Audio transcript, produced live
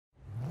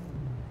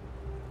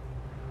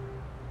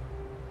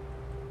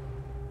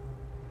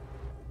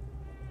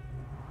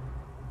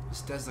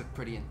This does look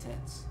pretty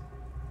intense.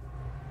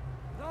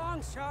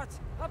 Long shots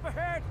up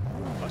ahead.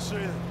 I see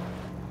them.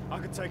 I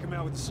can take him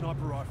out with the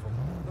sniper rifle.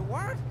 The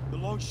what? The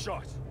long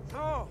shot.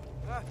 Oh,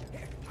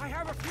 here, I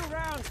have a few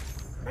rounds.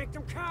 Make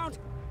them count.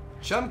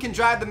 Chum can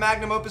drive the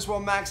Magnum Opus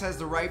while Max has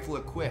the rifle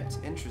equipped.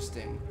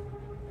 Interesting.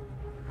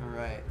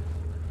 Alright.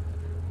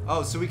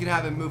 Oh, so we can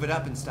have him move it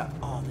up and stuff.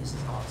 Oh, this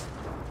is awesome.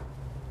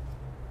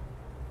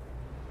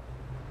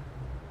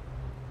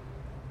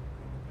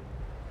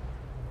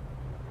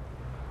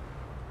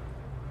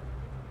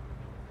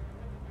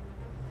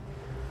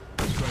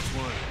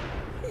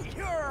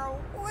 You're a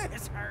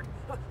wizard.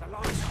 The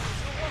long shot's the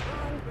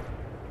one.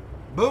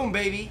 Boom,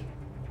 baby.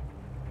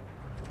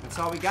 That's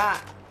all we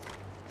got.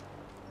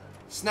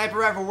 Sniper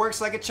rifle works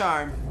like a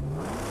charm.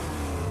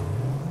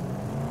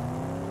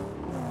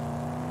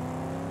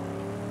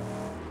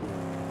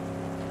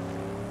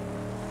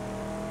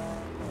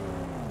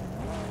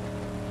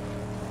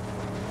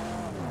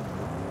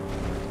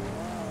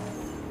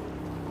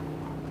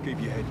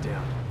 Keep your head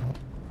down.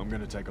 I'm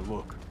gonna take a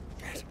look.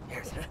 Yes,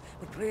 yes,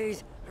 but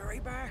please hurry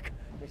back.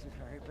 This is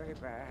very, very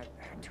bad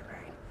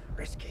terrain.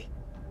 Risky.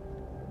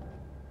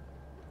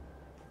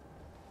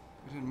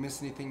 We didn't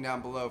miss anything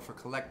down below for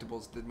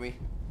collectibles, did we? I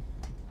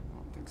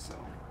don't think so.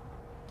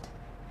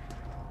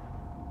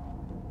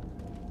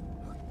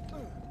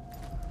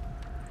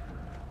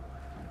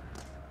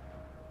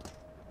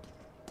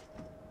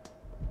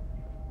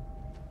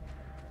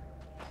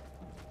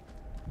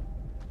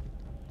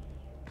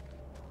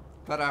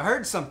 But I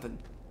heard something.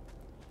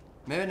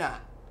 Maybe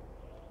not.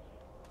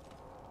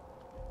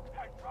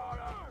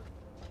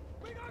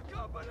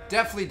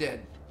 Definitely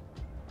did.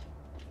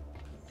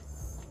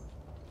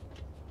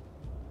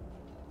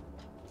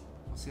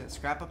 See that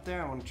scrap up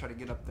there? I want to try to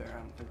get up there. I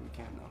don't think we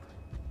can though.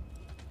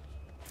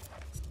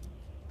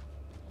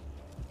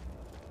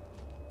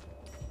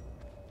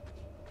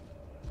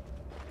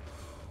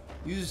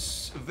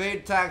 Use evade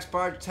attacks,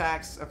 barge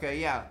attacks. Okay,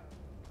 yeah.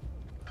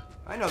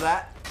 I know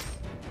that.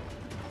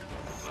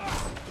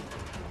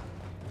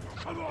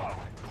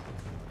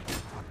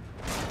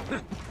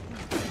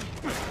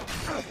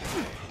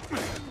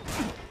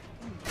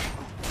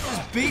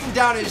 Just beating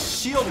down his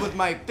shield with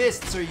my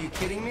fists. Are you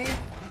kidding me?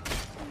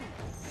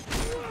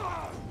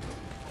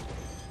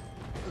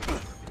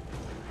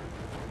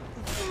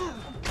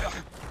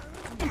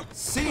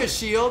 See ya,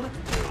 shield.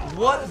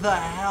 What the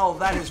hell?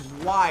 That is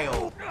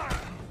wild.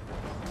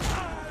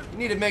 You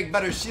need to make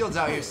better shields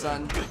out here,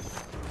 son.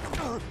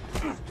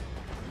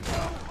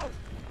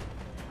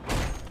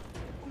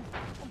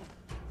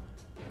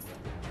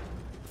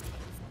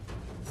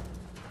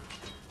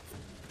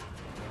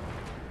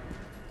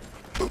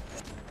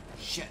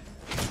 Shit.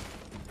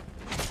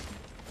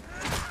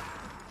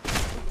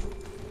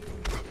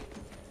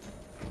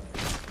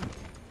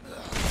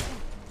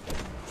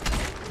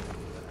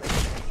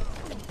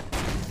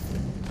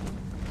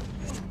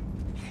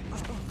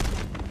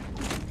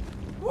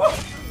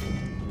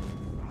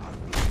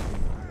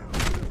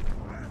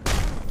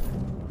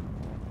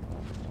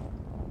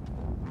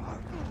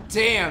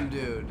 Damn,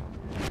 dude.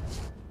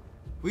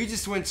 We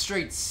just went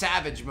straight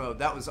savage mode.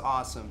 That was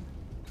awesome.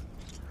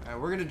 Alright,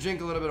 we're gonna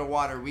drink a little bit of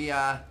water. We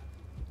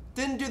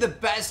didn't do the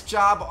best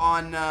job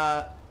on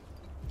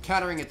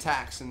countering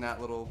attacks in that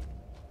little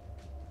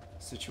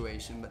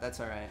situation, but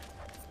that's alright.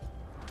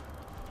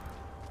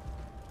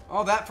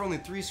 All that for only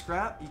 3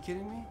 scrap? You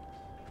kidding me?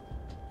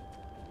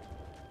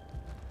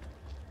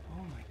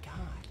 Oh my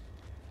god.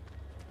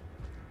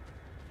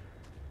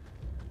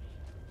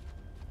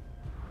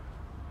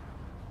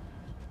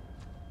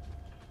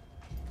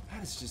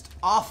 That is just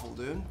awful,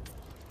 dude.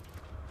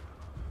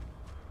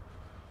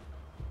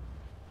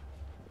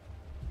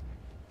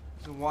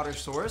 There's a water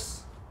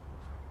source.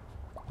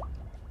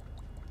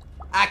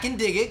 I can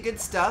dig it. Good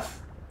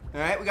stuff.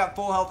 Alright, we got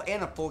full health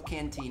and a full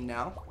canteen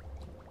now.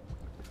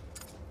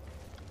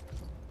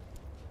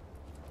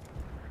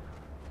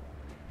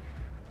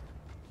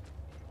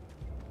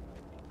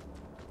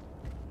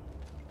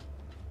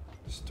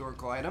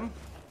 Historical item.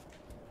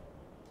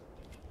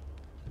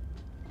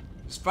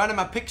 Just finding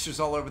my pictures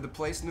all over the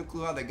place. No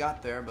clue how they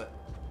got there, but...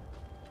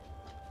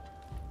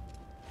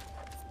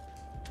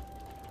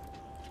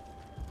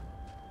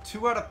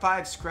 Two out of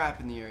 5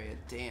 scrap in the area.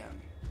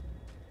 Damn.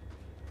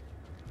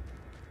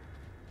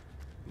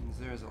 Means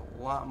there's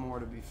a lot more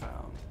to be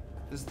found.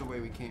 This is the way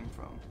we came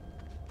from.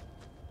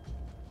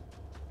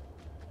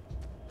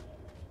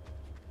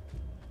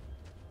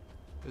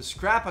 There's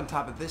scrap on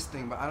top of this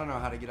thing, but I don't know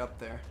how to get up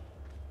there.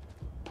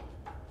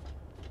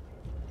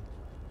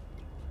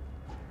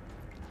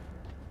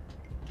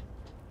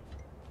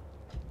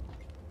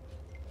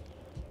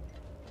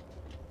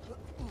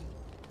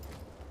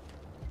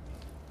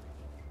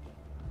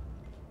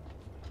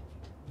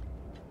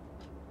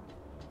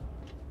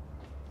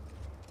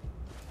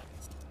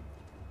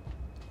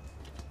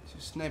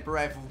 Sniper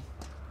rifle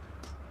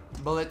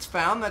bullets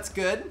found. That's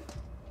good.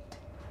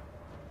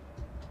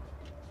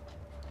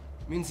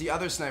 Means the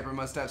other sniper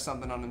must have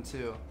something on him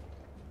too.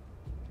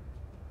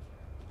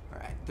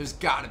 Alright, there's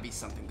gotta be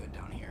something good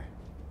down here.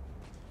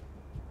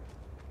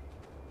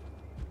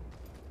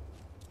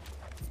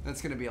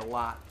 That's gonna be a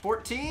lot.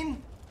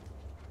 14?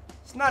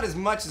 It's not as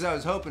much as I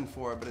was hoping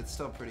for, but it's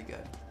still pretty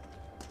good.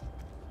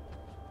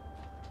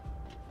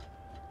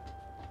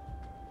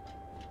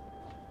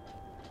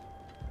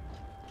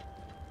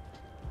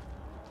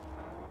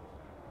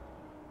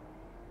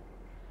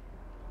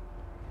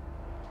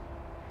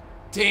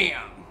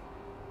 Damn!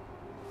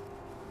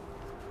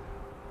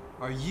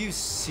 Are you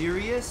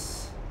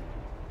serious?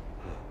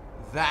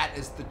 That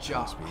is the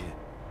job. Must be it.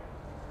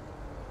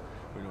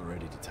 We're not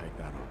ready to take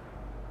that on.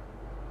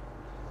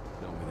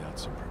 Not without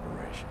some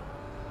preparation.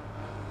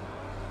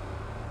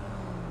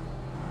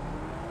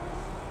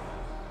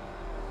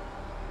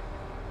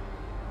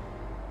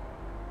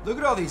 Look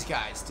at all these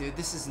guys, dude.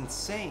 This is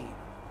insane.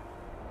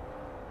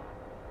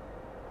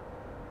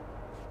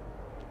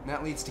 And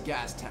that leads to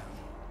Gastown.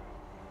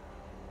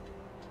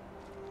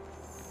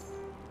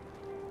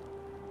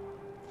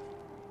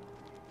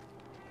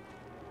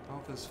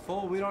 Health is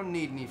full. We don't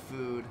need any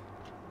food.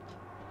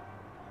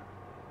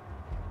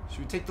 Should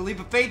we take the leap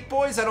of faith,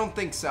 boys? I don't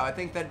think so. I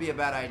think that'd be a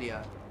bad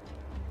idea.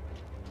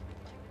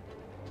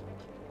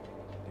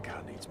 The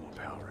car needs more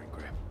power and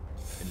grip.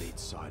 It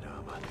needs side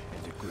armor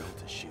and a grill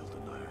to shield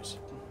the nose.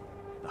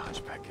 The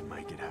Hunchback can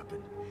make it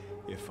happen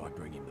if I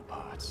bring him the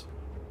parts.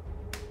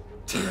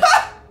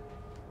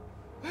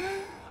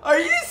 Are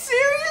you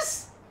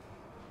serious?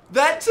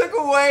 That took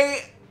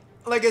away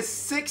like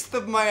 1/6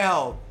 of my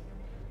health.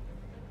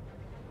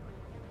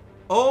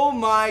 Oh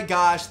my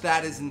gosh,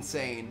 that is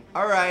insane.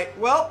 Alright,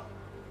 well,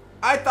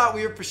 I thought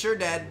we were for sure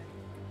dead.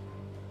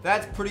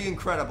 That's pretty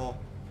incredible.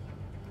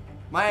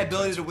 My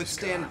ability to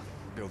withstand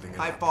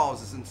high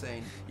falls is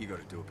insane. You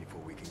gotta do it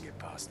before we can get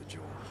past the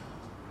jaw.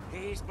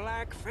 These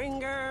black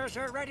fingers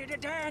are ready to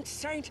dance,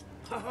 Saint.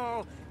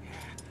 Oh, yeah,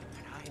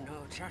 and I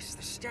know just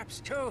the steps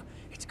too.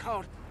 It's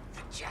called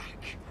the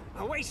Jack,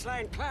 a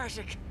wasteland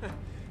classic. We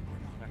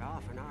pull it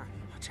off and our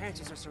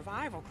chances of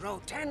survival grow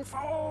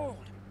tenfold.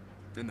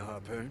 Then the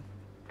harpoon?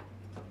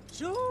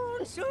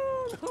 Soon, soon.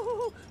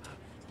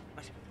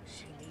 But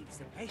she needs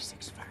the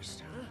basics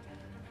first, huh?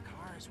 The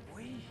car is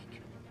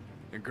weak.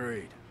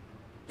 Agreed.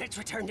 Let's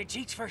return to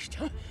Jeets first,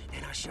 huh?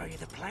 Then I'll show you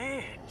the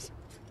plans.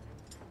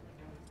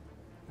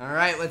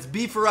 Alright, let's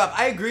beef her up.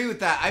 I agree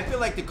with that. I feel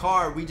like the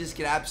car, we just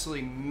get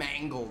absolutely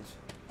mangled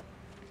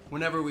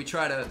whenever we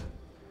try to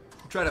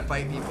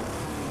fight people.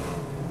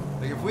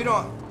 Like if we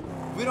don't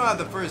have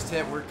the first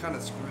hit, we're kind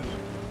of screwed.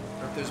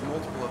 Or if there's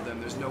multiple of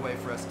them, there's no way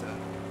for us to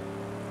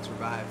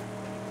survive.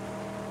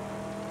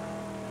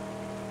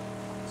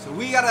 So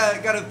we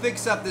gotta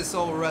fix up this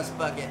old rust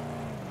bucket.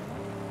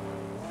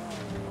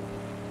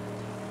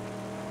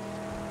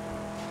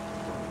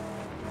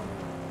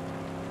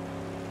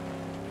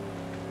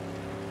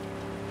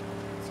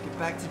 Let's get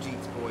back to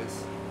Jeets,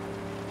 boys.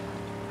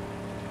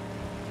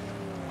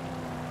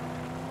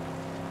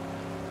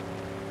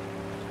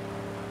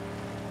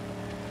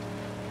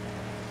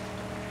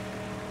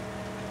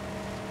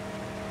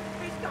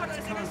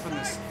 It's coming from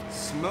this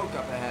smoke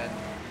up ahead.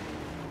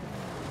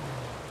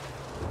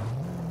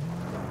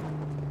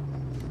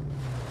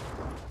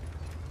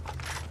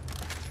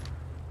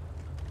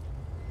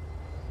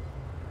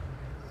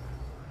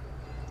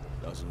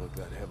 Doesn't look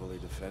that heavily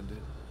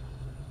defended.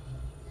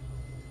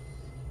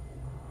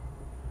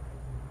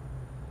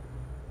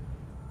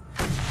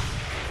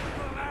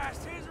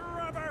 Blast his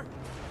rubber!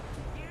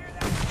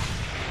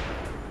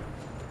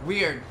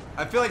 Weird.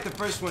 I feel like the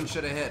first one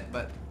should have hit,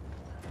 but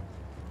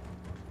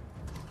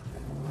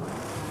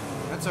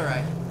that's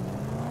alright.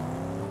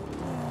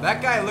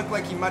 That guy looked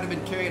like he might have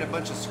been carrying a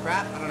bunch of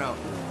scrap. I don't know.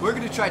 We're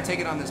gonna try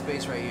taking on this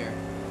base right here.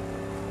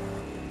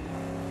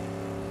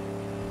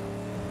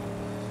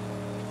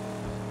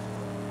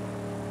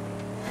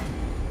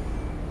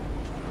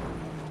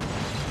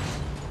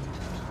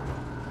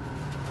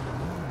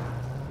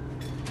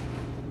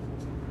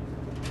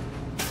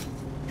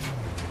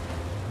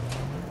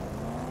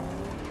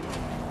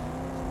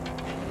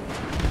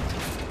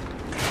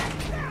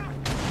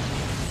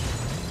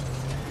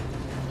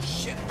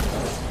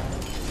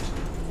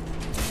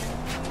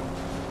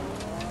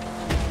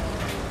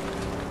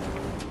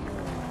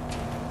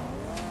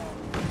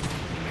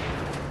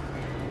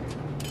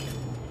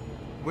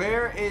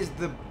 Where is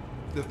the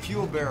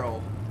fuel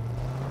barrel?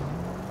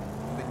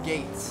 The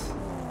gates.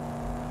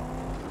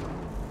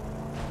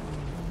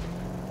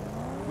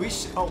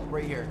 Oh,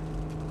 right here.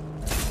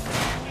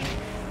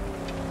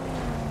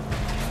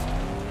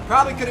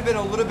 Probably could have been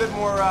a little bit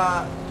more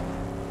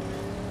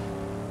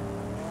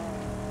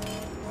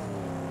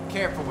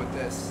careful with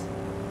this.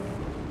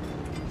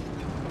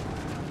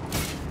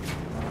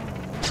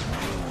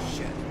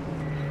 Shit.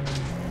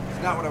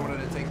 It's not what I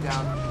wanted to take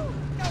down.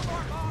 No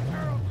more long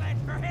girl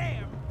left for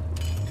him!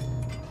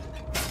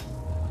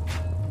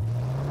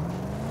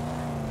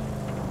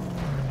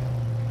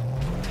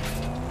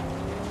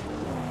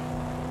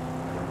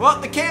 Well,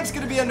 the camp's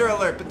gonna be under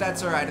alert, but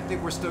that's alright. I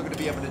think we're still gonna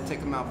be able to take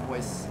them out,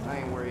 boys. I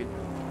ain't worried.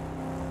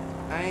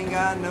 I ain't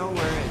got no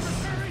worries.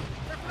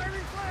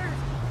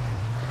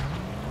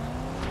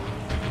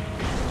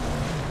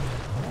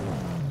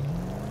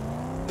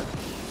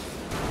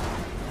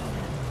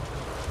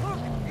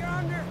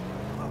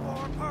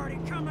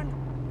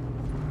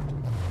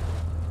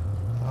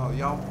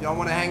 Y'all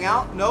want to hang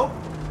out? Nope.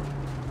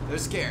 They're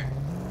scared.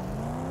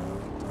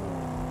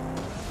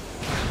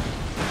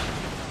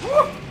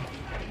 Woo!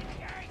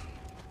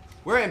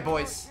 We're in,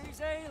 boys.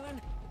 She's ailing.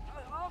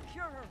 I'll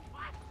cure her.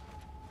 What?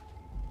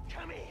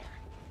 Come here.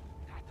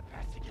 Not the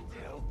best you can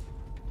do.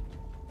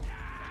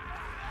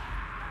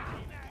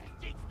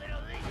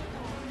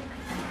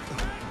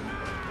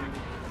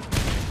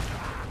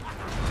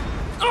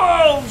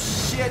 Oh,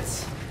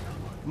 shit.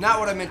 Not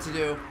what I meant to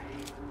do.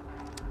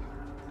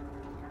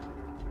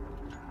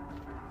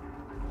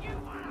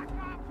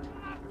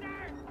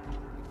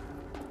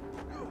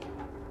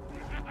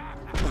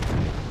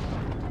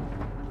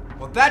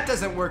 Well, that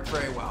doesn't work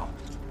very well.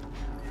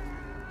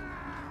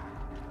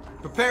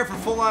 Prepare for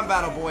full-on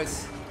battle,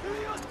 boys.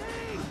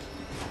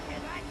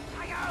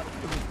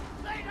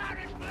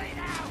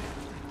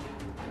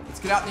 Let's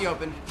get out in the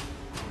open.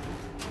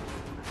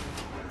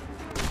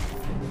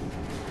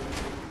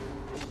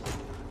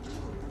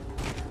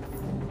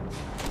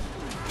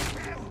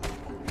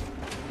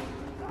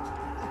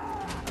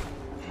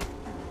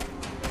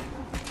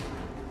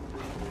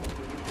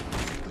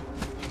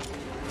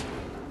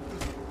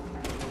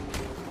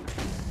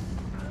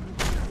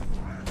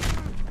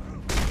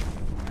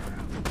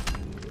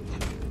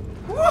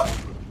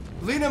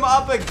 Lean him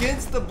up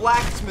against the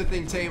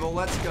blacksmithing table.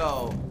 Let's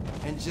go.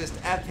 And just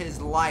F his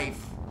life.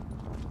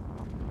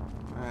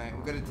 Alright,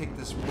 we're gonna take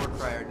this war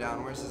crier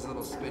down. Where's his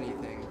little spinny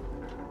thing?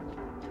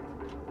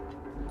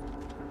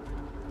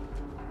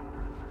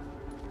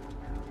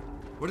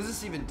 What does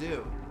this even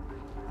do?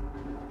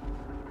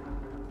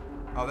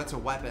 Oh, that's a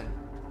weapon.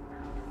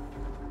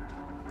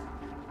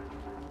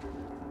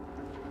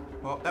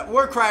 Well, that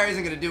war crier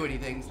isn't gonna do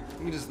anything.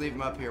 We can just leave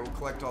him up here. We'll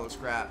collect all the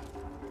scrap.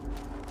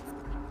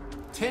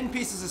 10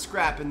 pieces of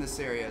scrap in this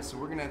area, so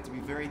we're gonna have to be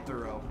very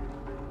thorough.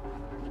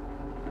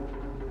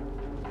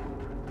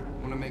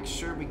 I want to make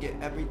sure we get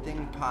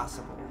everything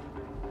possible.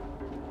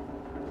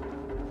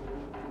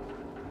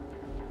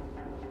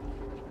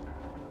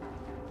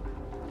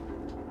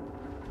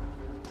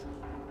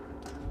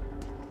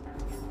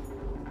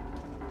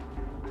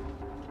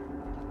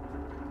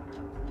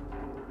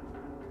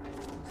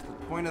 What's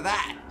the point of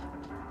that?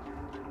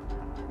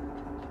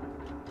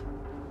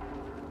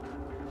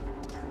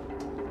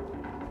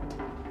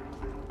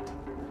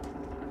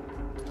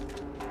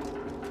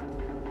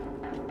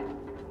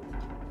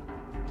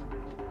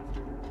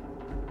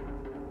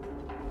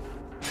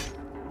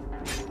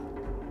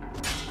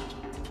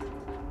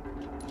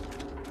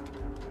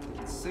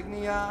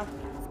 Insignia.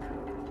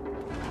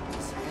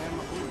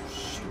 Oh,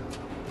 shoot.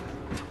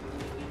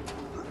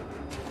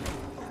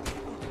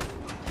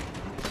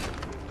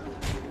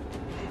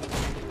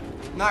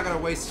 Not gonna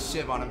waste a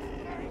shiv on him.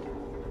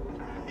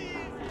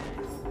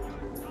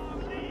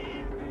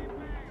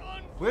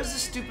 Where's the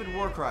stupid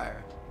war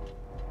crier?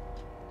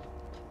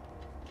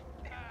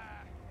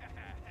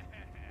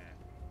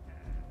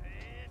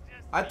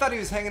 I thought he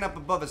was hanging up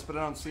above us, but I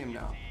don't see him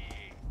now.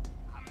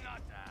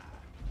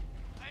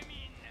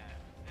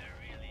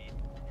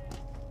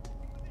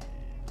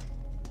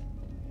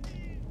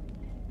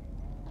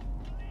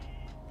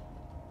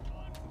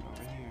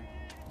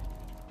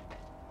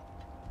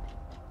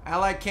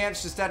 Allied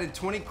camps just added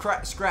 20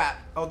 scrap.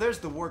 Oh, there's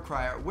the war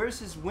crier. Where's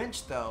his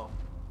winch, though?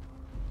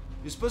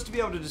 You're supposed to be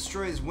able to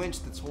destroy his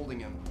winch that's holding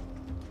him.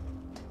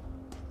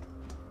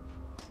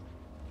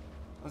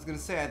 I was gonna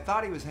say, I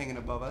thought he was hanging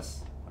above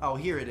us. Oh,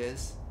 here it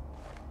is.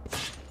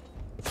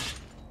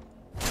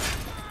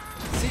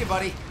 See you,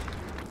 buddy.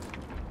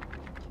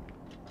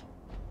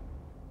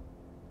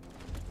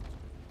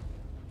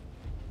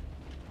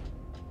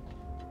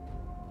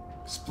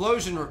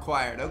 Explosion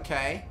required.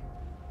 Okay.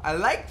 I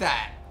like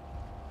that.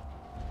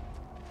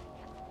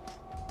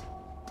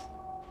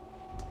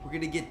 We're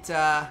gonna get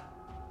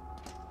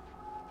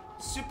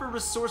super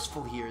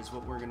resourceful here is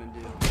what we're gonna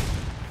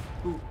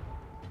do. Ooh.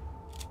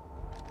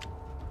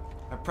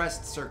 I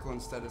pressed circle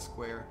instead of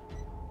square.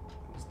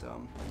 That was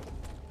dumb.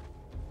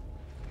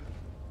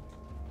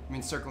 I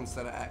mean circle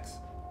instead of X.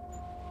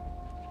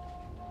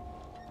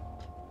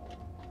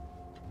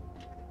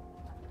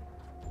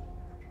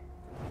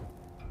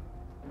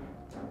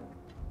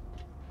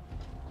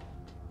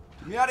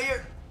 Get me out of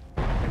here!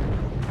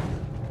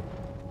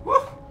 Woo!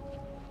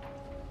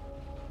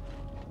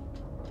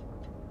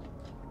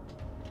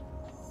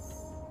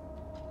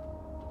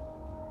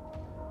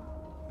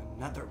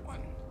 Another one.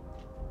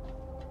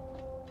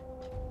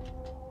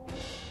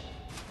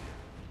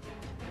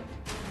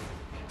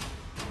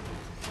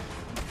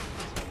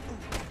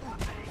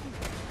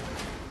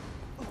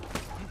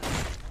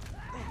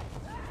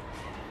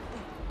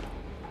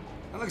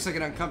 That looks like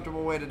an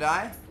uncomfortable way to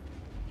die.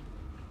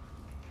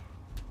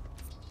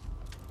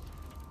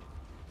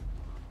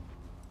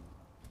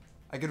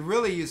 I could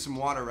really use some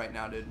water right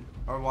now, dude.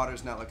 Our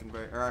water's not looking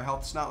very, or our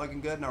health's not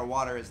looking good, and our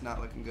water is not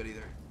looking good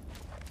either.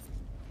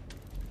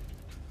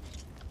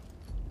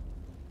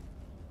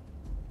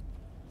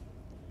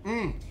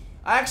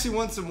 I actually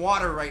want some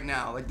water right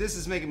now. Like, this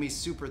is making me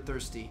super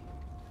thirsty.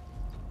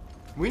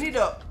 We need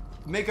to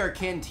make our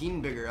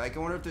canteen bigger. Like, I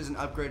wonder if there's an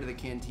upgrade to the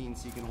canteen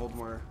so you can hold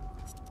more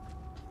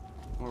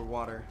More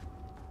water.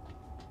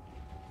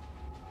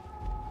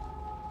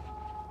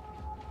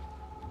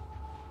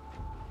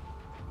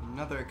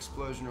 Another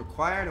explosion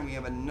required, and we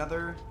have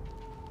another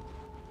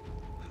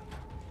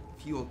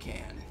fuel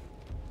can.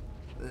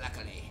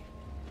 Luckily.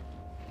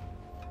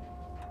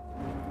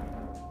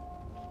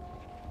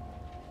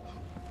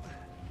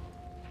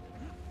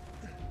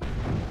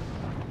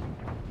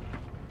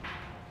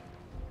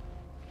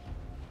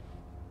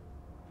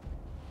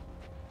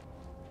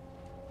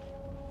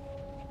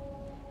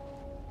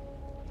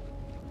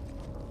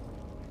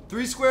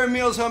 Three square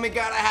meals, homie.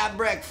 Gotta have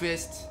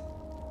breakfast.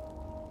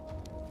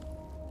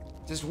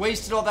 Just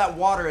wasted all that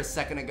water a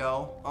second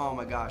ago. Oh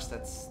my gosh,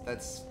 that's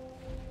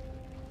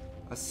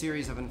a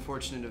series of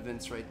unfortunate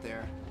events right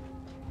there.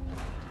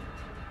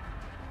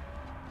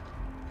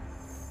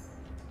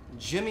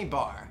 Jimmy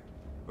Bar.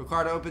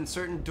 Required to open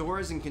certain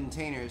doors and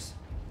containers.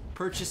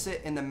 Purchase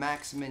it in the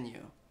max menu.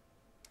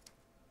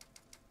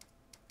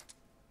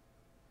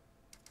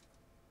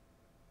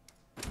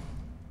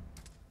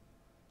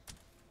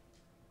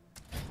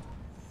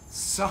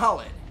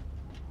 Solid.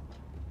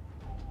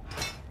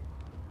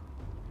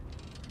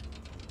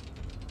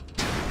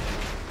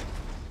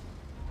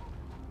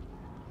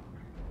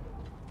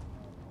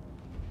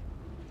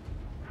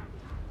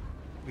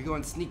 We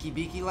going sneaky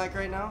beaky like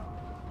right now?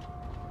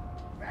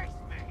 Face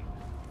me!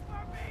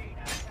 For me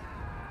to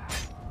die!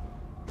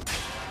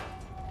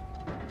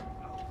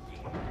 Oh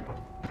yeah.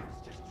 I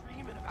was just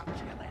dreaming about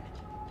killing.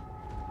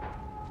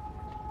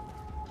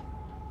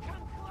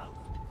 Come close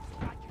so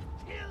I can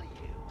kill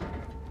you.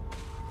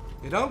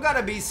 You don't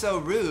gotta be so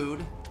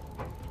rude.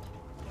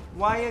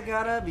 Why you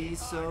gotta be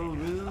so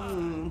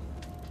rude?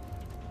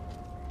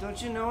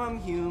 Don't you know I'm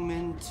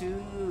human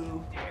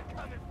too?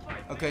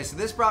 Okay, so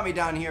this brought me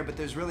down here, but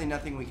there's really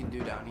nothing we can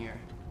do down here.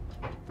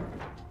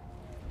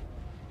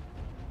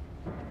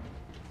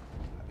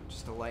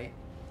 Just a light.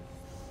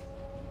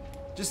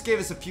 Just gave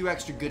us a few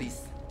extra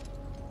goodies.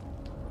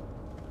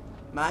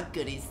 My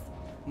goodies.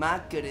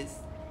 My goodies.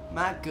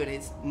 My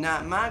goodies.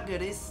 Not my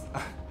goodies.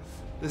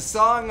 The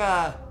songs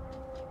are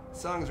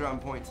on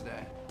point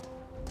today.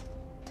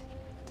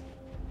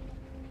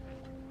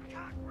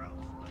 Cockroach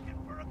looking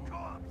for a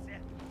corpse.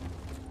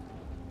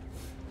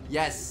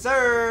 Yes,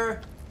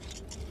 sir.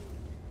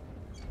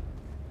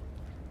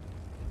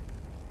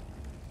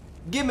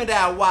 Give me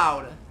that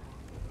water.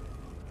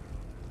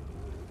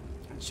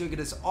 And she'll get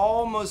us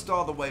almost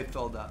all the way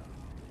filled up.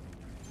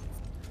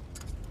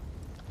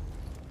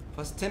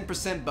 Plus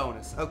 10%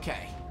 bonus.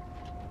 Okay.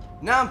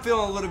 Now I'm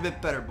feeling a little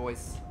bit better,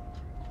 boys.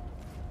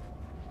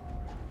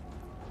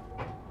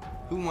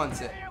 Who wants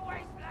it?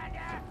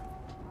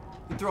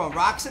 You throwing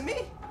rocks at me?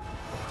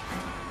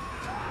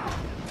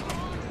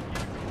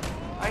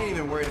 I ain't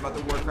even worried about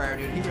the war crier,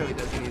 dude. He really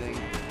does anything.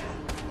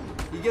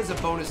 He gives a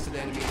bonus to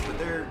the enemies, but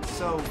they're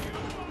so...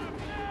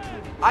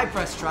 I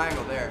pressed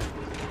triangle there.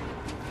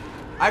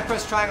 I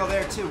pressed triangle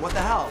there too. What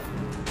the hell?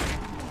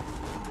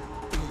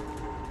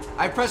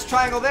 I pressed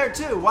triangle there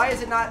too. Why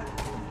is it not...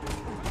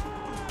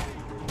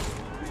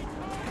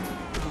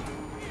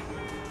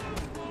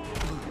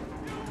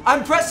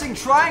 I'm pressing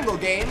triangle,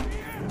 game.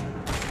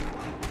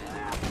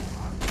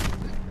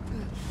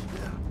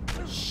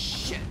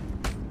 Shit.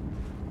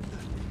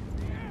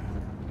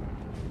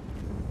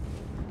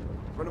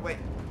 Run away.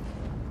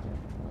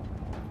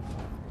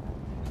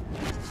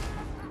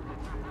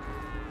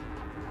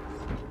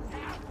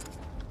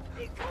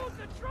 He calls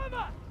the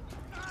drummer!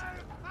 No,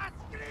 a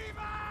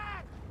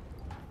screamer!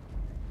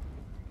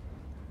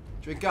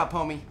 Drink up,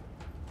 homie.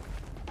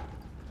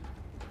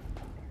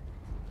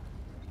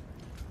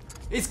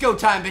 It's go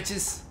time,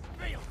 bitches.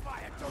 Real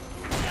fire don't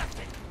do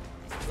nothing.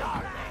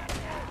 Sorry.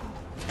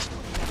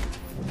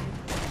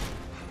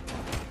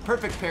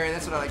 Perfect parry,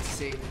 that's what I like to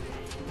see.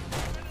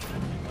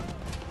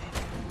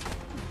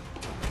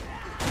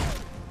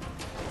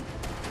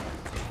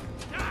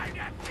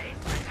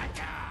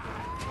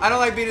 I don't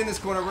like being in this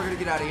corner. We're gonna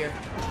get out of here.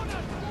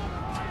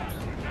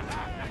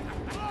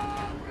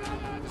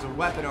 There's a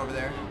weapon over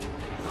there.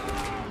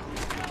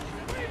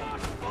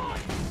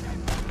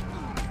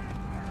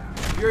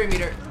 Fury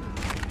meter.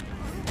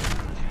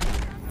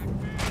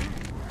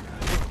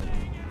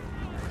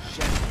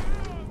 Shit.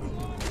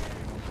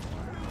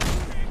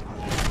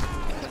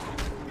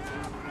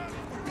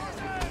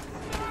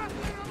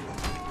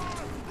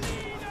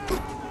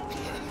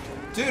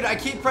 Dude, I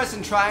keep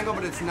pressing triangle,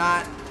 but it's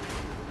not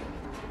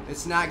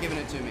giving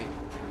it to me.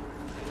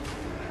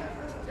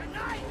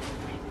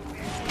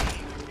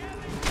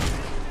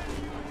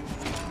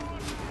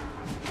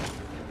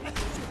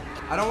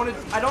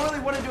 I don't really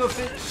want to do a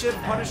Shiv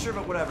Punisher,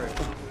 but whatever.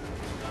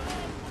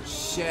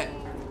 Shit.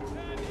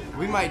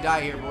 We might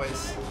die here,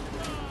 boys.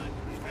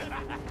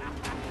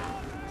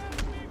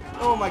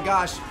 Oh my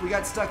gosh, we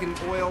got stuck in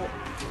oil.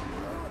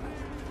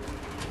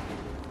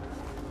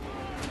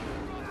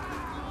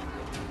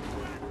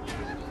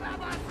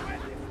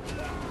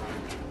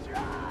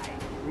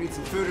 We need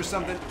some food or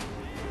something.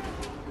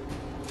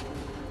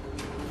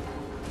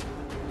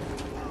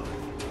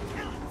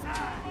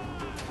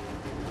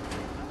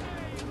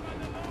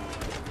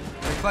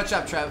 Hey, clutch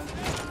up, Trev.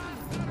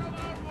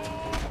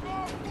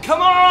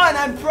 Come on!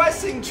 I'm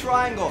pressing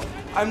triangle.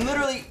 I'm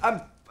literally,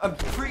 I'm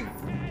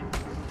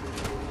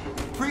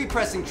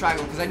pre-pressing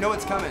triangle because I know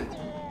it's coming.